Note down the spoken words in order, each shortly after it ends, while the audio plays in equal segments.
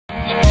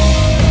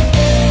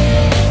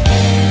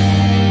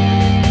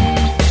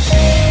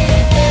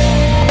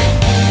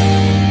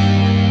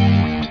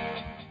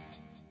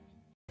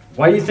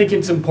Why do you think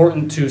it's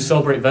important to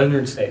celebrate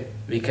Veterans Day?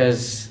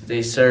 Because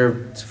they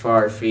served for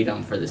our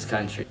freedom for this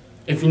country.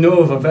 If you know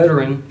of a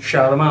veteran,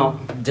 shout him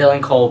out.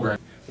 Dylan Colburn.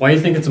 Why do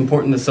you think it's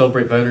important to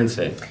celebrate Veterans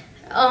Day?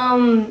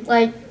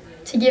 Like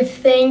to give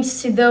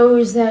thanks to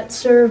those that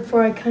served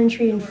for our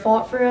country and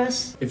fought for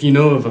us. If you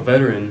know of a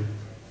veteran,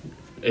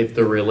 if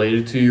they're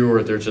related to you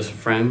or they're just a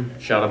friend,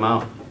 shout them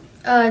out.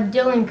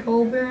 Dylan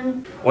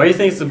Colburn. Why do you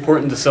think it's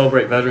important to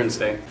celebrate Veterans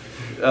Day?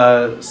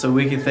 So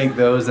we can thank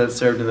those that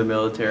served in the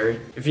military.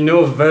 If you know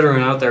of a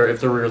veteran out there,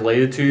 if they're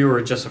related to you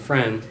or just a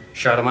friend,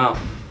 shout them out.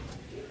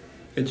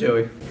 Good,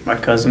 Joey. My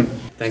cousin.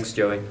 Thanks,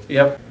 Joey.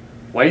 Yep.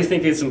 Why do you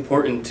think it's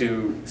important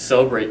to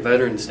celebrate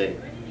Veterans Day?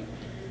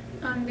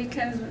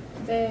 Because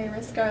they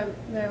risk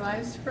their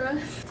lives for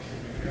us.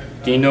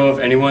 Do you know of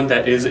anyone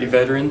that is a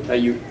veteran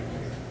that you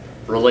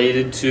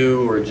related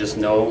to or just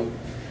know?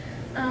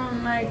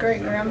 My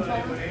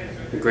great-grandpa.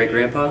 Your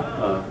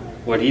great-grandpa?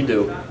 What'd he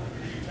do?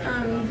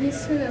 He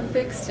sort of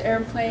fixed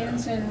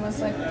airplanes and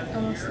was like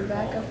almost a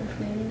backup if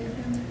we needed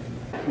him.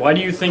 Why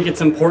do you think it's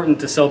important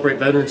to celebrate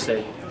Veterans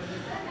Day?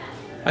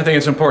 I think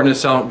it's important to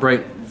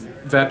celebrate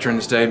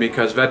Veterans Day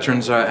because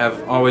veterans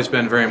have always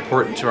been very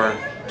important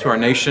to our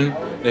nation.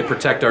 They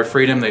protect our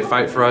freedom, they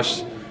fight for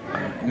us.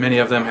 Many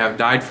of them have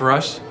died for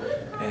us,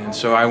 and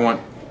so I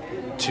want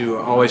to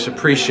always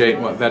appreciate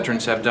what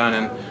veterans have done,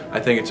 and I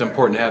think it's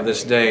important to have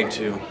this day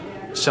to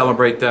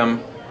celebrate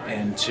them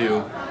and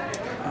to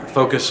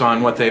focus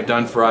on what they've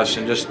done for us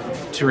and just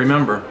to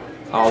remember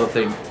all that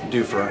they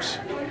do for us.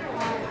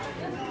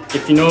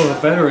 If you know of a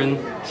veteran,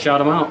 shout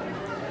them out.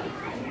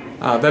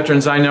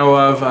 Veterans I know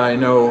of, I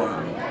know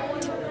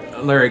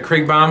Larry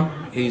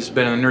Kriegbaum. He's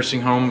been in a nursing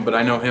home, but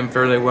I know him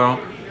fairly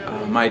well.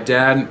 My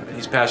dad,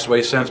 he's passed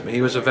away since, but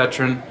he was a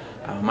veteran.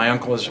 My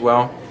uncle as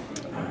well.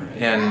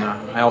 And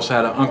I also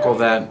had an uncle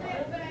that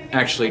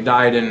actually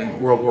died in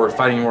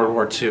fighting in World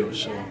War II.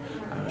 So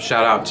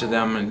shout out to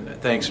them and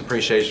thanks and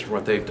appreciation for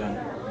what they've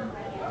done.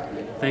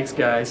 Thanks,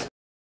 guys.